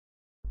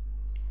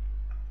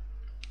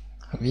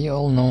We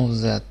all know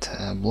that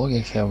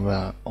bloggers have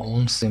their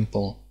own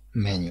simple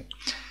menu,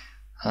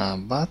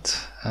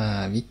 but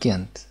we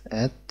can't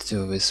add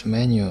to this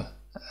menu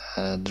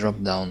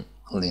drop-down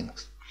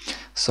links.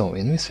 So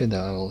in this video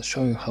I will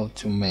show you how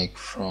to make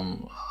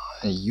from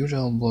a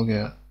usual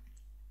blogger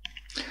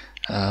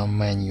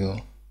menu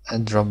a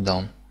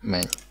drop-down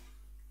menu.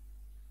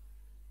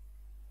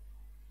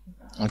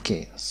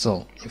 Okay,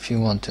 so if you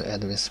want to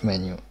add this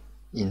menu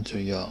into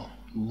your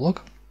blog,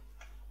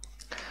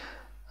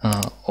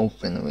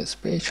 open this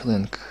page,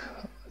 link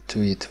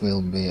to it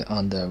will be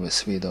under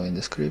this video in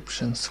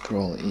description.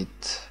 Scroll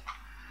it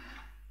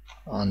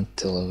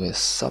until this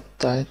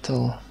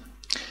subtitle,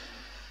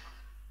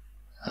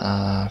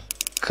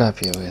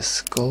 copy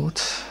this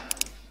code,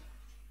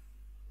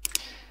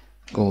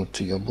 go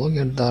to your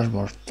blogger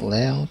dashboard,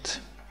 layout,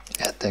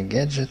 add a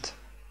gadget,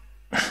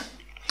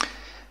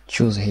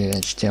 choose here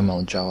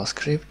HTML,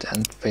 JavaScript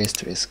and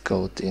paste this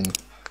code in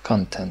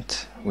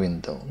content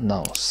window.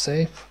 Now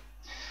save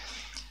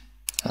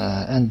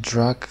and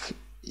drag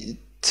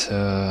it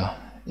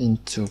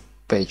into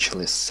page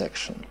list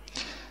section.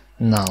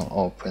 Now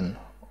open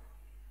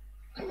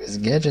this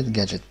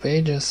gadget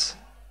pages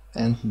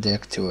and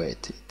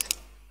deactivate it,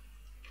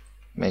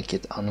 make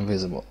it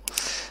invisible.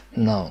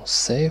 Now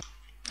save.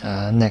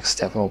 Next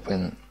step,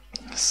 open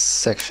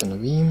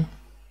section theme,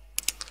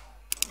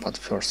 but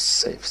first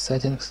save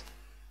settings.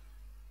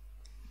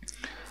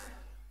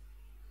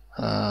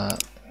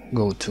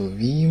 Go to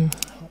theme,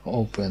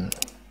 open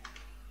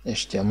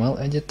HTML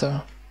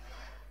editor.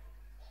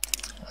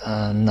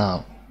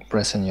 Now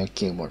press on your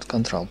keyboard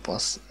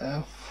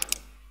Ctrl+F,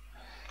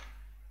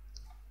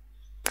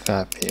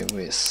 copy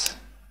this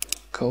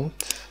code,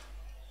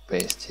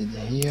 paste it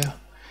here,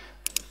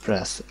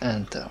 press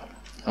enter.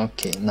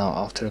 Okay, now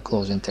after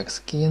closing text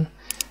skin,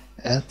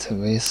 add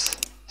this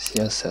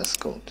CSS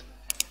code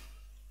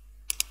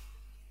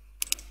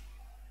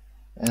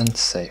and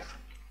save.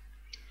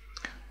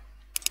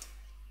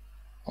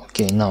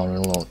 Okay, now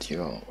reload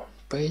your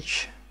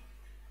page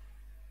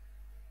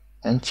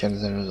and check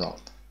the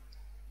result.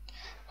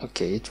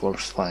 Okay, it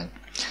works fine.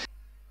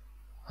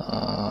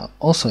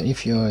 Also,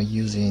 if you are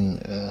using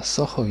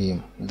Soho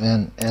theme,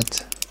 then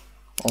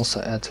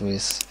also add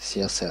this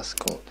CSS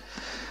code.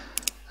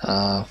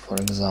 For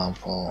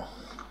example,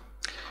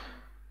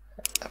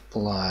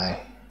 apply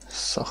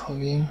Soho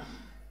theme,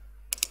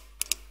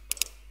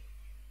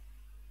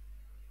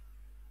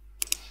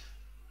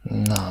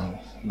 now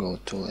go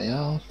to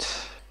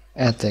layout,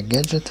 add a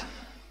gadget,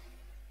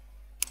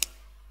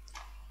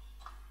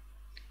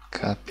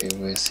 copy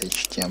this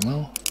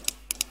HTML,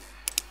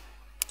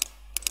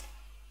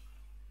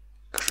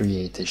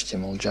 create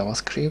HTML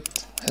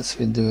JavaScript as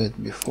we do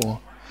it before.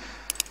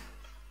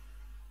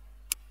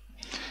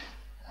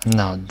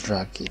 Now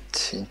drag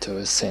it into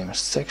the same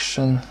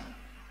section,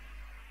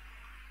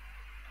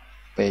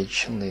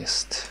 page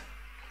list,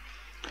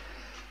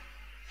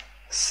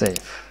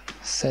 save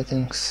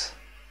settings.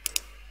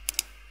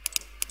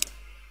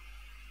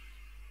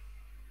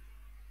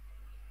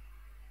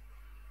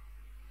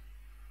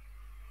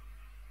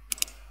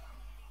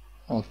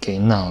 Okay,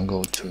 now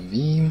go to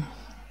theme,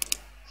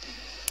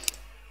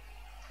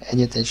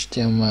 edit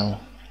HTML,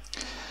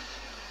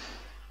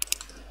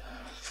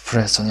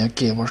 press on your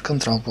keyboard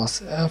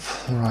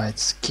Ctrl+F, right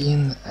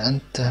skin,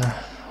 enter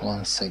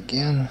once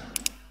again,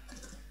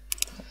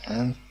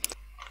 and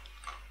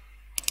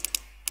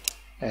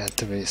add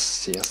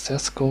this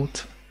CSS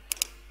code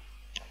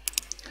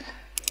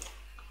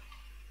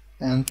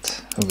and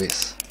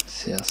this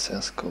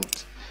CSS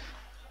code.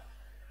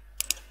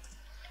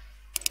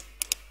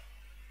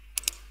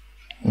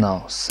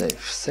 Now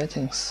save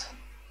settings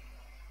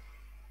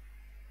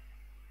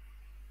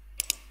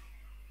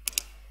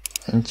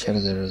and check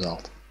the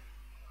result.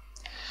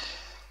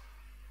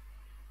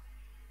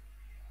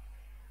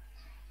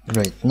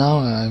 Great, now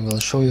I will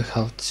show you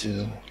how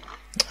to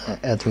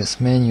add this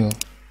menu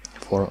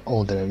for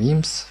older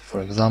themes,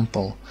 for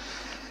example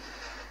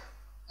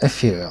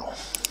ethereal.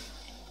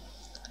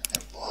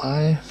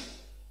 Apply,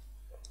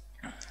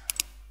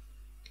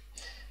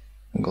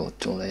 go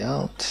to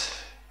layout,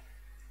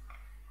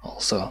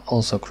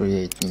 also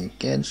create new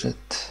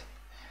gadget,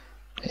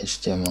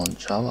 HTML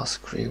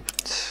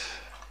JavaScript,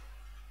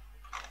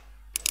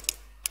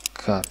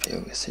 copy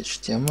this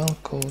HTML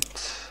code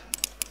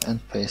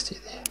and paste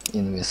it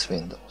in this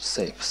window.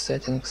 Save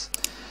settings.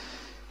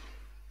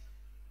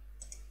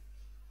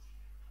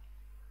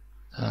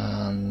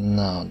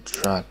 Now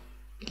drag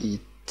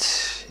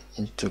it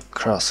into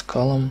cross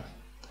column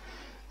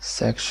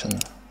section,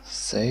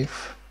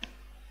 save.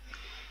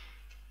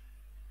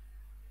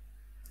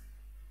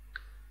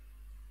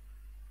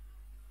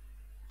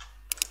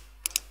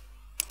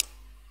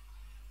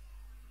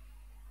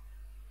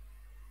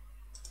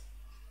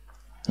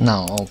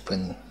 Now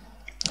open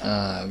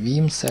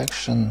theme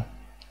section,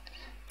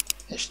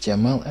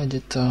 HTML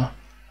editor,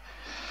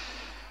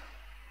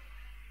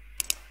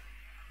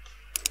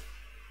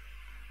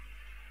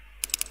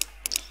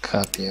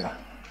 copy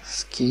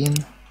skin,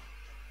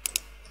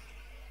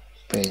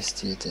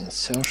 paste it in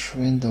search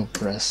window,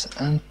 press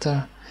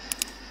enter,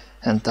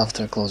 and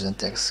after closing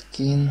text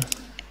skin,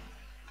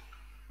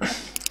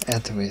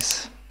 add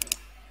this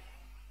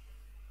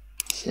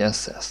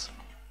CSS.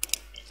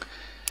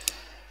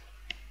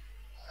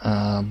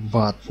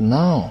 But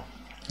now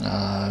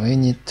we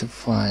need to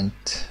find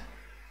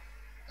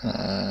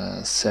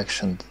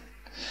section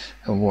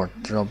word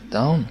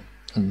dropdown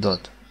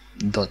dot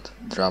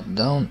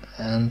dropdown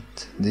and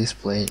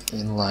display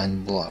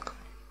inline block.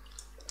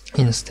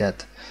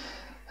 Instead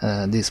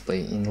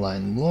display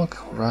inline block,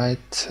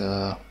 right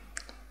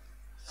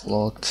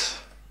float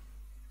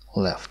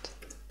left.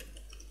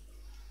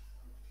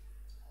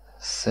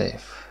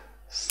 Save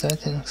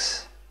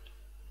settings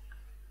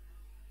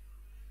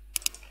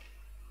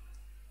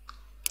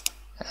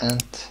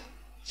and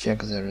check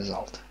the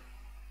result.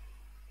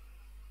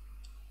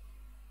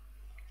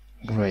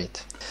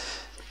 Great.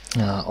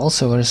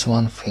 Also there is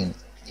one thing: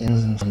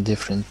 in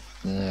different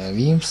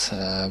themes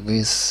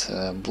this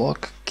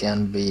block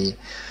can be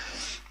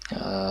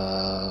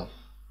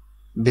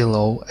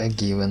below a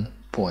given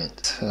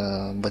point,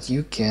 but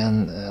you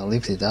can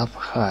lift it up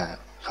higher.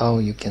 How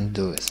you can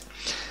do it?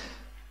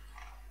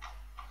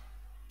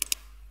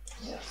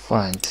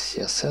 Find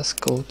CSS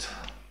code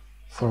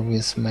for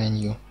this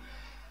menu.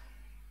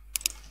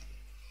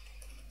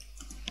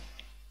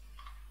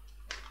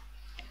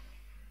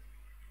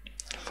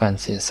 Find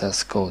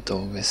CSS code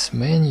of this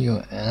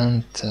menu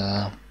and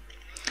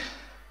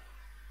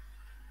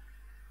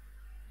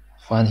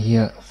find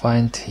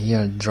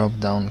here drop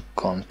down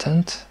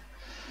content,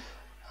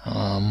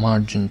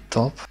 margin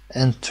top,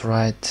 and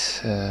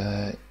write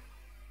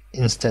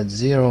instead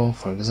 0,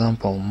 for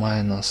example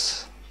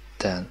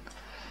 -10.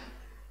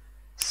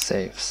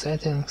 Save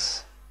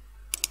settings,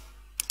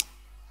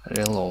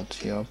 reload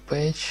your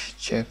page,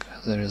 check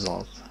the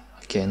result.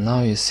 Okay,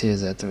 now you see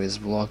that this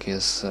block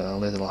is a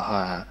little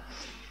higher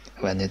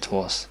than it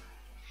was.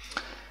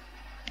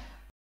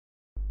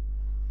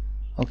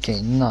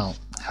 Okay, now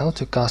how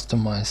to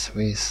customize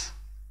this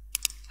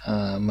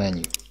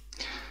menu.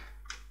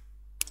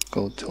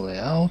 Go to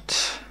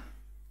layout,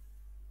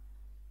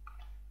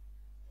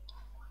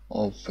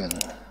 open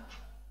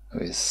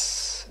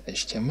this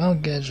HTML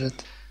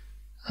gadget.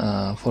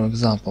 For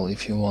example,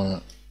 if you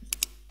want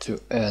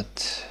to add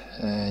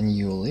a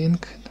new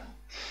link,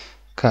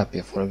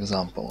 copy, for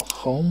example,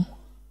 home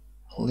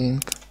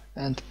link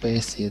and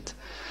paste it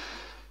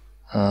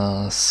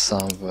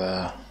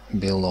somewhere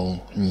below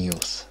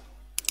news.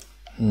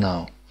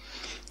 Now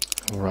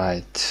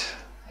write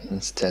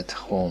instead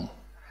home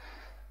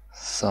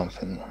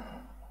something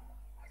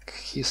like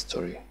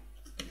history,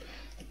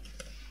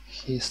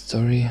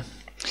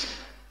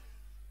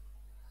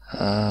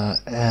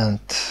 and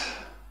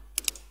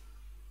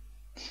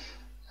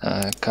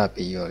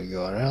copy your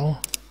URL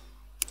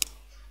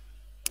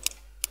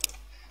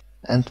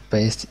and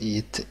paste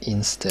it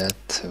instead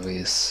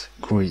with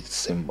grid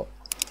symbol.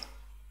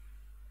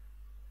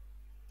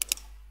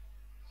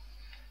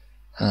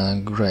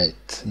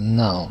 Great.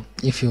 Now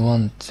if you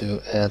want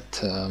to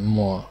add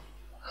more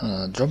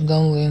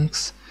drop-down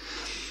links,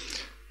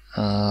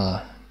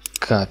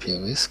 copy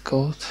this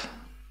code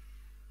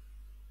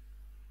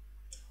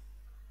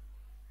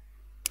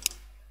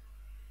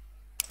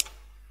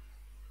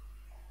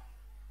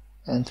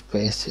and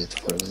paste it,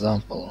 for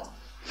example,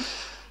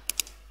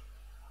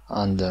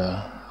 under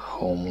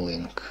home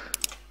link.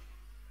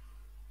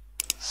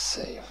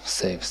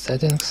 Save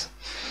settings,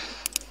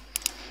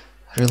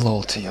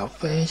 reload your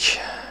page.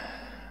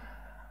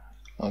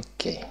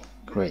 Okay,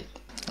 great.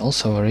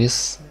 Also there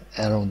is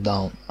arrow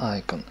down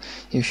icon.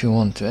 If you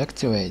want to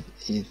activate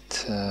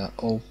it,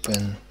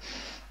 open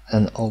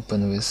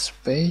this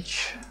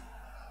page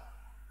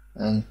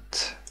and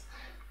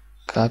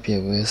copy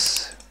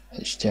this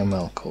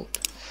HTML code.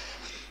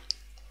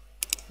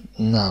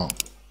 Now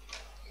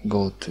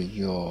go to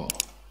your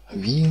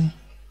Vim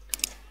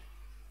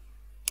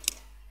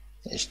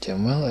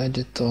HTML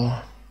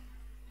editor,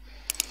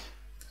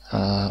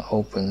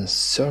 open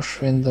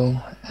search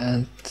window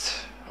and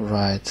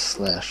write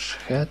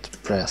 /head,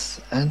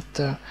 press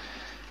enter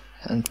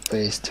and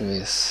paste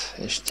this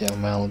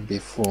HTML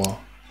before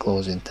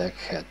closing tag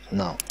head.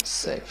 Now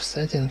save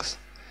settings,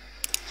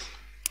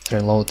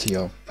 reload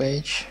your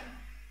page.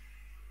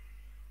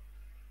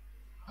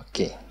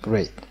 Okay,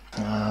 great.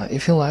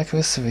 If you like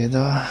this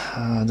video,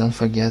 don't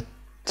forget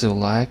to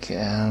like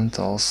and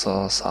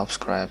also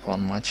subscribe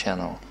on my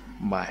channel.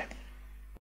 Bye.